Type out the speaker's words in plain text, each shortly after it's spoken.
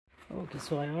Okay,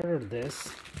 so I ordered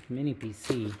this mini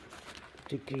PC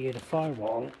to create a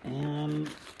firewall, and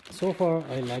so far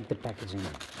I like the packaging.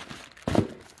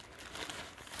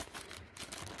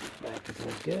 Package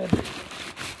looks good.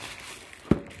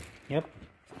 Yep,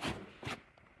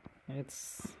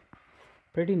 it's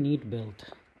pretty neat built.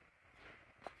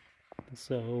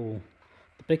 So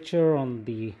the picture on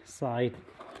the side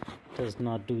does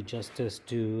not do justice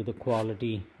to the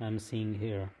quality I'm seeing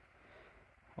here.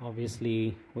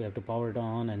 Obviously we have to power it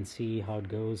on and see how it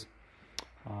goes,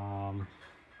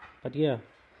 but yeah,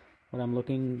 what I'm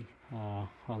looking, I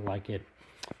like it.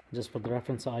 Just for the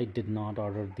reference, I did not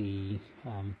order the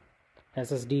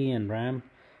SSD and RAM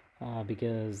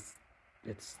because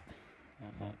it's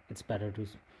better to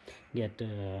get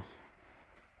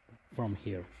from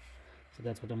here. So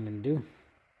that's what I'm gonna do.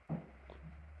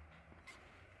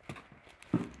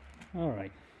 All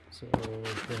right, so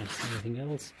if there's anything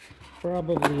else,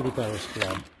 probably the power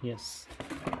supply. Yes,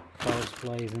 power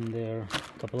supply is in there,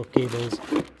 a couple of cables,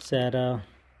 SATA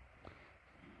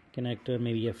connector,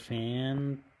 maybe a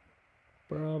fan,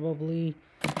 probably.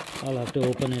 I'll have to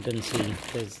open it and see,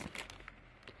 because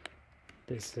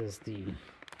this is the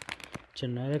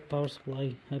generic power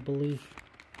supply, I believe.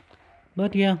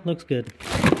 But yeah, looks good.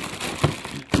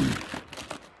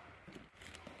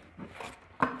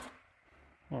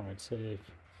 Alright, so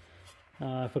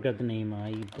I forgot the name.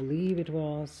 I believe it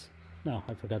was... No,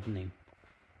 I forgot the name.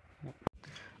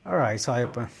 Alright, so I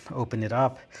open it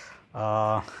up.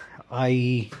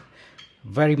 I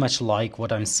very much like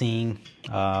what I'm seeing.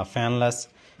 Fanless,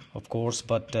 of course,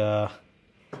 but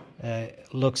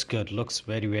looks good. Looks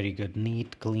very, very good.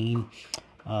 Neat, clean.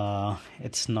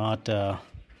 It's not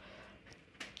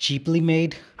cheaply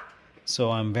made, so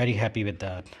I'm very happy with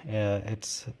that.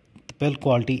 The build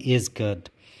quality is good.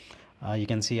 You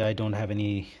can see I don't have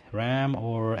any RAM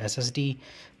or SSD.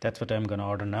 That's what I'm gonna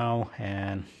order now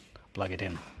and plug it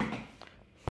in.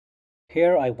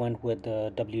 Here I went with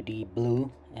the WD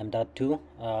Blue M.2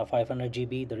 500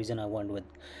 GB. The reason I went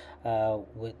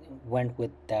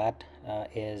with that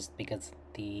is because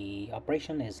the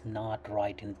operation is not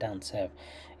write intensive.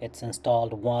 It's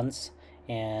installed once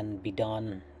and be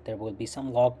done. There will be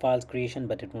some log files creation,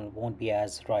 but it won't be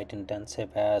as write intensive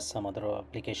as some other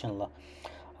application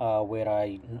where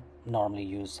I normally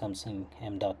use Samsung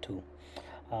M.2.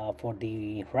 For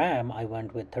the RAM, I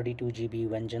went with 32 GB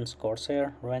Vengeance,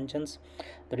 Corsair Vengeance.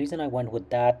 The reason I went with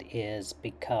that is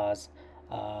because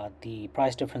the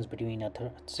price difference between a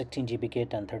 16 GB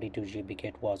kit and 32 GB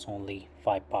kit was only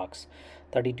 $5.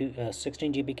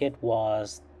 16 GB kit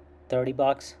was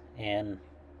 $30 and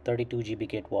 32 GB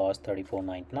kit was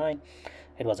 $34.99.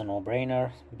 It was a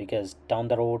no-brainer because down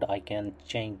the road I can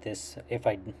change this. If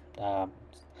I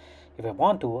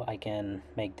want to, I can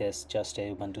make this just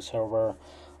a Ubuntu server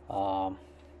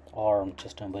or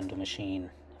just an Ubuntu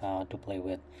machine to play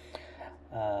with.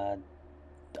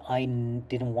 I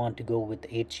didn't want to go with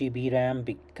 8 GB RAM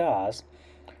because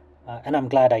and I'm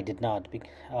glad I did not.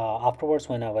 Afterwards,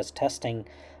 when I was testing,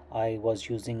 I was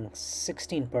using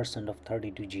 16% of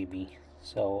 32 GB,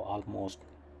 so almost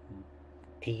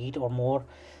 8 or more.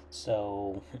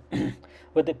 So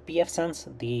with the pfSense,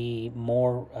 the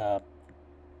more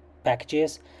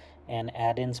packages and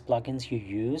add-ins, plugins you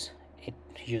use, it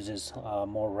uses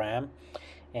more RAM,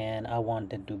 and I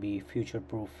want it to be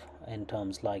future-proof in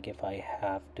terms like if I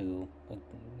have to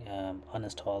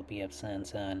uninstall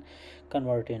pfSense and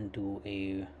convert into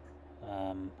a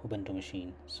Ubuntu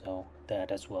machine, so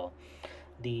that as well.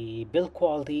 The build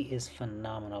quality is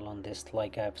phenomenal on this.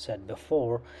 Like I've said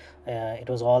before, it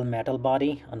was all metal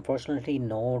body. Unfortunately,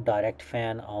 no direct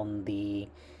fan on the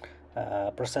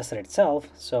processor itself.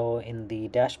 So in the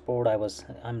dashboard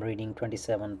I'm reading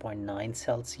 27.9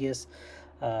 Celsius.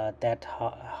 That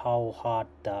how hot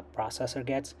the processor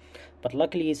gets. But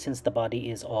luckily, since the body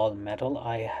is all metal,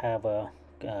 I have a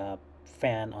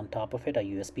fan on top of it, a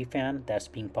USB fan that's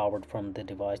being powered from the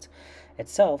device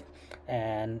itself,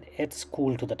 and it's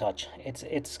cool to the touch.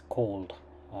 It's cold,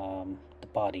 the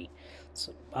body.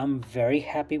 So I'm very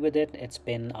happy with it. It's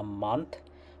been a month,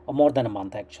 or more than a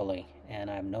month actually, and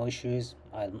I have no issues.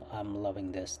 I'm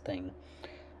loving this thing,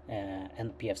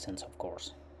 and pfSense, of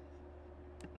course.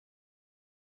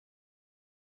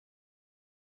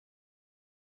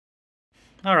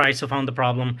 All right, so found the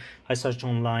problem. I searched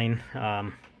online.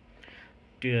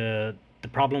 The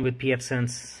problem with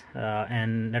pfSense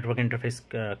and network interface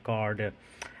card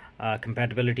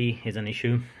compatibility is an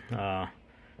issue.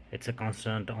 It's a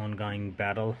constant ongoing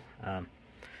battle.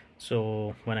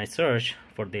 So when I search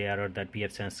for the error that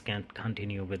pfSense can't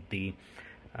continue with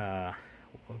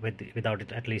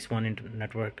without at least one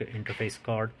network interface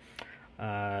card,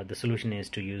 The solution is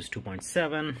to use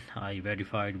 2.7. I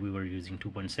verified we were using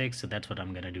 2.6, so that's what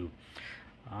I'm gonna do.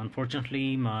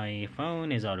 Unfortunately, my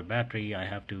phone is out of battery. I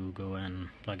have to go and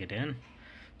plug it in,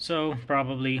 so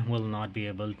probably will not be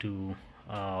able to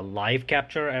live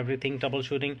capture everything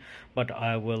troubleshooting, but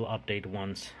I will update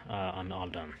once I'm all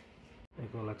done.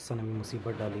 देखो Alexa ने भी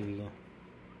मुसीबत डाली हुई है,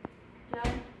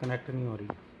 connect नहीं हो रही.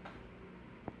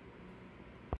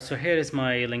 So here is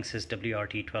my Linksys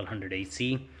WRT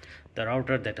 1200AC, the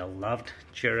router that I loved,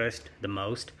 cherished the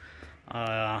most.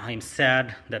 I'm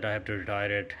sad that I have to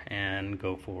retire it and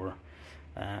go for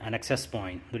an access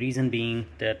point. The reason being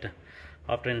that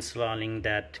after installing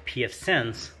that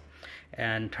pfSense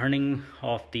and turning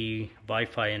off the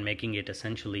Wi-Fi and making it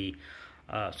essentially,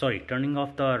 turning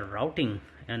off the routing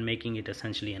and making it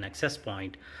essentially an access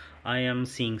point, I am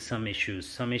seeing some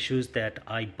issues that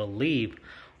I believe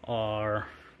are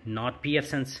not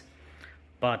pfSense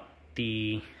but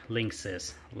the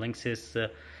Linksys.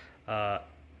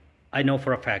 I know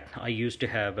for a fact I used to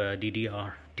have a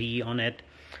DDRT on it.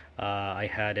 I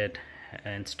had it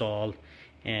installed,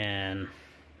 and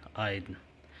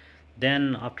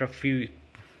then after a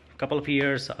couple of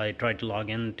years I tried to log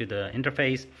into the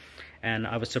interface, and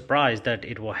I was surprised that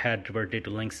it had reverted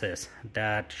to Linksys.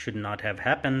 That should not have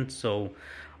happened. So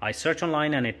I searched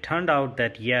online, and it turned out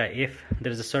that yeah, if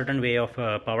there is a certain way of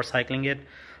power cycling it,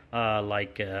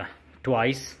 like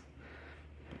twice,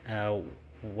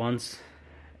 once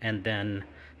and then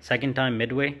second time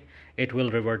midway, it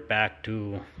will revert back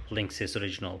to Linksys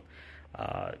original.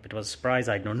 It was a surprise.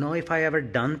 I don't know if I ever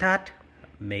done that.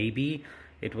 Maybe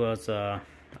it was a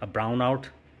brownout,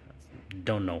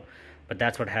 don't know, but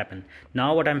that's what happened.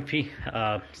 Now what I'm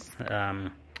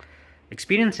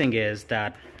experiencing is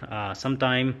that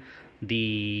sometime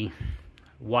the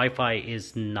Wi-Fi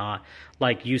is not,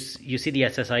 like you see the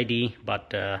SSID,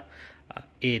 but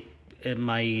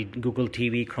my Google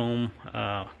TV Chrome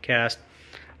cast,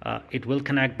 it will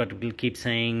connect, but it will keep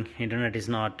saying internet is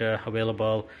not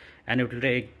available, and it will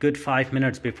take a good 5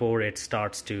 minutes before it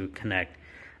starts to connect.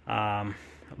 One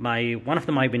of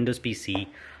my Windows PC,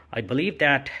 I believe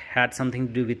that had something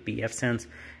to do with pfSense.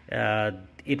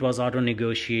 It was auto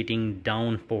negotiating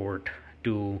down port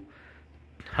to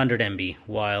 100 MB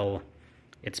while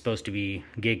it's supposed to be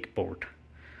gig port.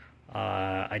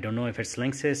 I don't know if it's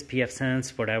Linksys,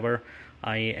 pfSense, whatever.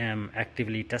 I am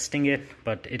actively testing it,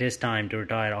 but it is time to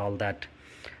retire all that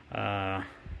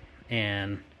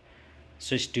and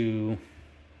switch to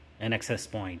an access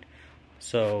point.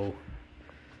 So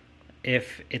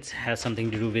if it has something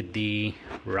to do with the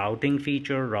routing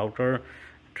feature, router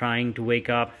trying to wake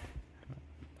up,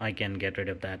 I can get rid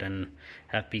of that and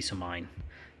have peace of mind.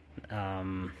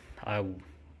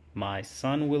 My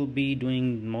son will be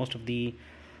doing most of the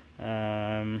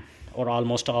or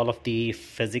almost all of the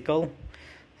physical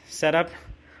setup.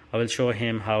 I will show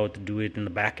him how to do it in the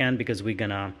back end, because we're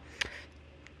gonna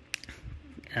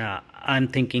I'm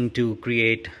thinking to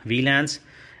create VLANs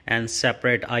and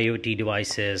separate IoT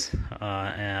devices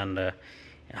and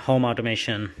home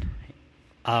automation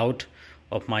out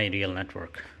of my real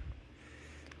network.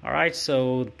 All right,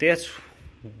 so this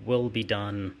will be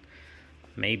done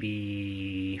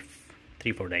maybe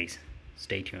 3-4 days.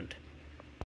 Stay tuned.